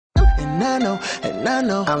I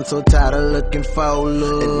know, I'm so tired of looking for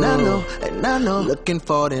love. And I know, looking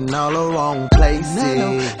for it in all the wrong places.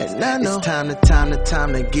 And I know, it's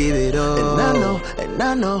time to give it up. And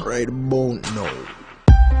I know, ready to bone, no.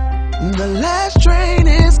 The last train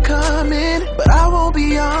is coming, but I won't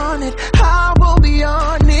be on it. I won't be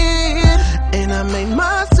on it. And I made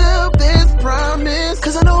myself this promise,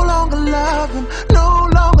 'cause I no longer love him, no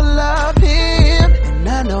longer love him. And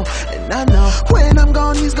I know, when I'm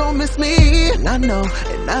gone he's gonna miss me. And I know,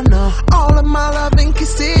 all of my loving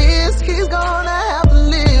kisses, he's gonna have to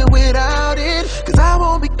live without it. 'Cause I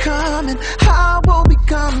won't be coming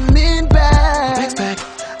back. Text back,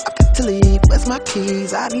 I've got to leave, where's my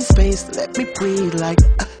keys? I need space, let me breathe like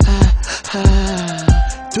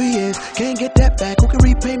 3 years, can't get that back, who can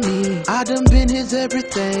repay me? I done been his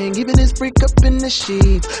everything, even his freak up in the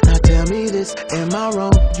sheet. Now tell me this, am I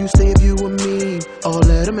wrong? You say if you were me, or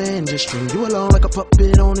let a man just string you along like a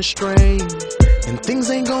puppet on a string. And things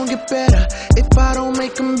ain't gonna get better if I don't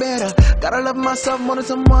make them better. Gotta love myself more than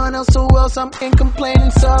someone else, so else I ain't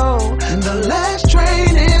complaining. So the last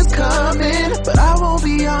train is coming, but I won't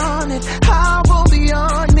be on it, I won't be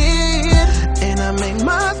on it. And I made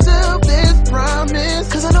myself this promise,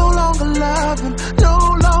 'cause I no longer love him, no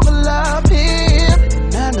longer love him.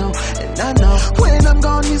 And I know, when I'm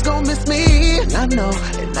gone he's gonna miss me. And I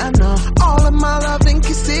know, all of my loving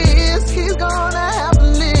kisses, he's gonna have to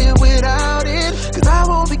live without it. 'Cause I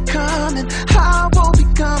won't be coming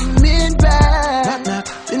back. Knock, knock,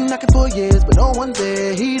 been knocking for years, but no one's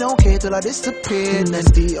there. He don't care till I disappear, and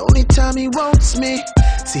that's the only time he wants me.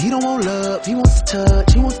 See, he don't want love, he wants to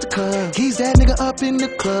touch, he wants to cut. He's that nigga up in the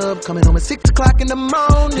club, coming home at 6 o'clock in the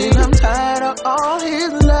morning. I'm tired of all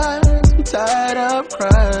his lies, I'm tired of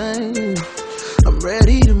crying, I'm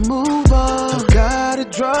ready to move on. I've gotta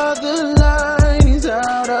draw the line, he's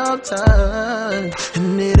out of time,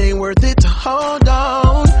 and it ain't worth it to hold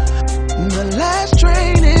on. The last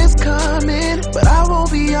train is coming, but I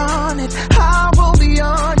won't be on it, I won't be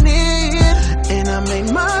on it. And I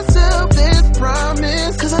made myself this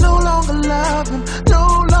promise, 'cause I no longer love him,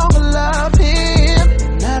 no longer love him.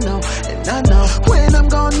 And I know, when I'm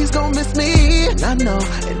gone he's gonna miss me. And I know,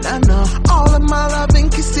 all of my loving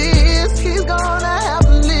kisses, he's gonna have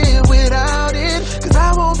to live without it. 'Cause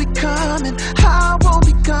I won't be coming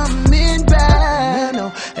back.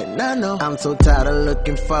 And I know, I'm so tired of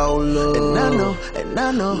looking for love. And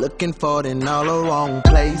I know, looking for it in all the wrong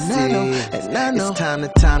places. And I know, it's time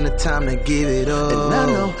to give it up.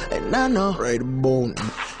 And I know, ready to bone.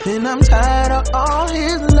 And I'm tired of all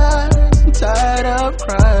his lies, I'm tired of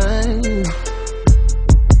crying.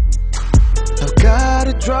 I've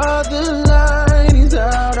gotta draw the line, he's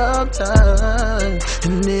out of time,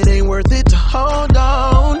 and it ain't worth it to hold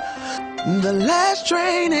on. The last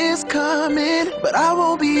train is coming, but I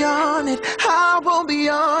won't be on it, I won't be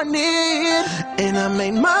on it. And I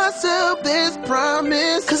made myself this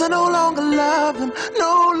promise, 'cause I no longer love him,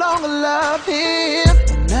 no longer love him.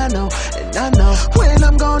 And I know, when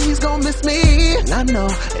I'm gone he's gonna miss me. And I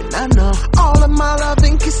know, all of my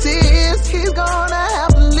loving kisses, he's gonna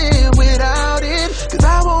have to live without it. 'Cause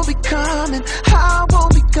I won't be coming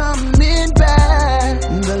back.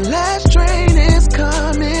 The last train is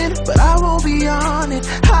coming, but I won't be on it,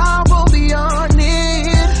 I won't be on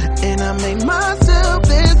it. And I made myself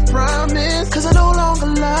this promise, 'cause I no longer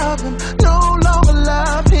love him, no longer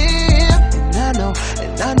love him. And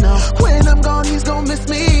I know, when I'm gone he's gonna miss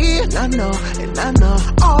me. And I know,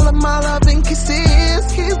 all of my loving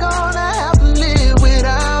kisses, he's gonna have to live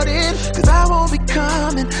without it. 'Cause I won't be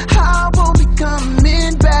coming